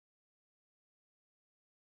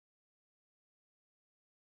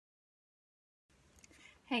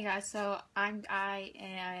Hey guys, so I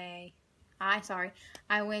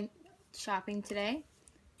went shopping today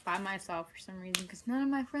by myself for some reason because none of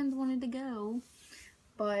my friends wanted to go.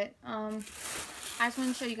 But I just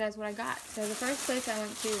wanted to show you guys what I got. So the first place I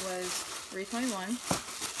went to was 321,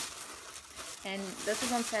 and this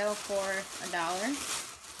was on sale for $1.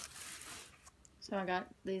 So I got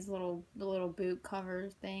these little boot cover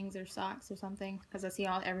things or socks or something because I see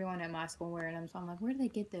everyone at my school wearing them. So I'm like, where do they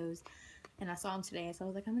get those? And I saw them today, so I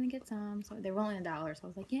was like, I'm gonna get some. So they were only $1, so I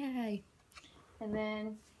was like, yay. And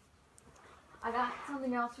then I got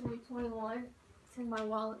something else from 321. It's in my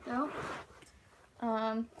wallet though.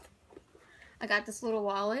 I got this little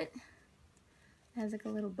wallet. It has like a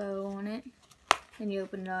little bow on it. And you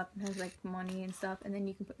open it up and it has like money and stuff, and then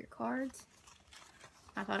you can put your cards.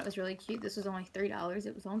 I thought it was really cute. This was only $3.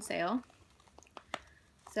 It was on sale.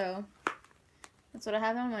 So that's what I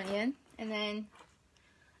have my money in. And then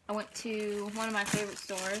I went to one of my favorite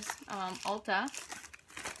stores, Ulta.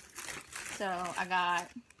 So I got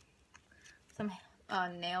some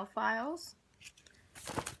nail files.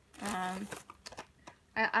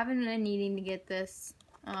 I've been needing to get this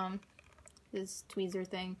this tweezer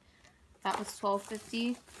thing. That was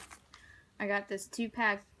 $12.50. I got this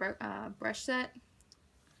 2-pack brush set.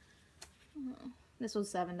 This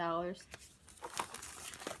was $7.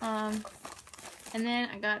 And then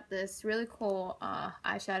I got this really cool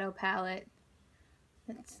eyeshadow palette.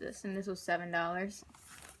 It's this, and this was $7.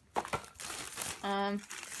 I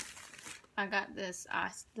got this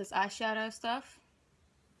eyeshadow stuff.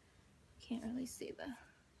 Can't really see the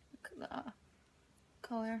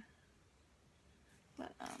color,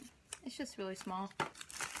 but it's just really small.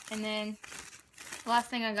 And then the last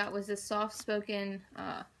thing I got was this soft-spoken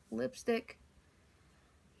lipstick.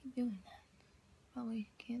 Keep doing that. Probably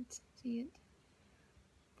can't see it.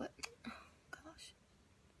 But, oh gosh.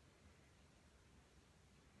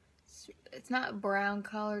 It's not a brown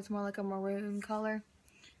color, it's more like a maroon color.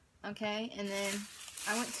 Okay, and then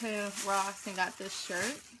I went to Ross and got this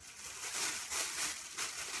shirt.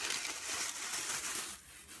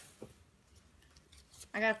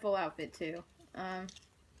 I got a full outfit too. I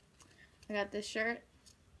got this shirt.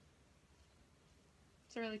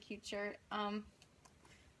 It's a really cute shirt.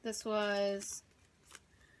 This was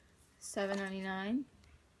 $7.99.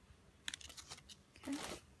 Okay.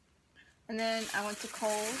 And then I went to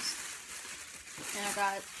Kohl's and I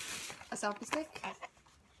got a selfie stick.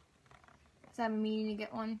 So I'm meaning to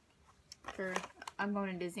get one I'm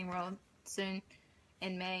going to Disney World soon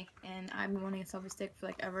in May, and I've been wanting a selfie stick for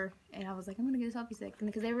like ever, and I was like, I'm gonna get a selfie stick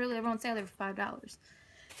because they were on sale. They were $5.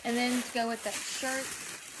 And then to go with that shirt,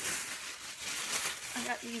 I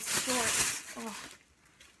got these shorts. Oh,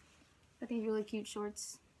 I think really cute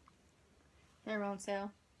shorts. They were on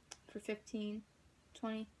sale for $15,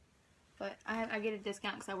 $20, but I get a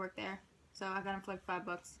discount because I work there, so I got them for like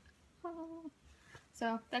 $5. Oh.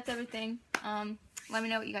 So that's everything. Let me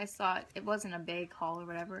know what you guys thought. It wasn't a big haul or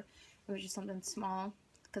whatever. It was just something small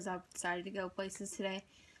because I've decided to go places today.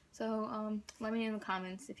 So let me know in the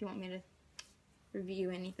comments if you want me to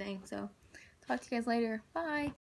review anything. So talk to you guys later. Bye.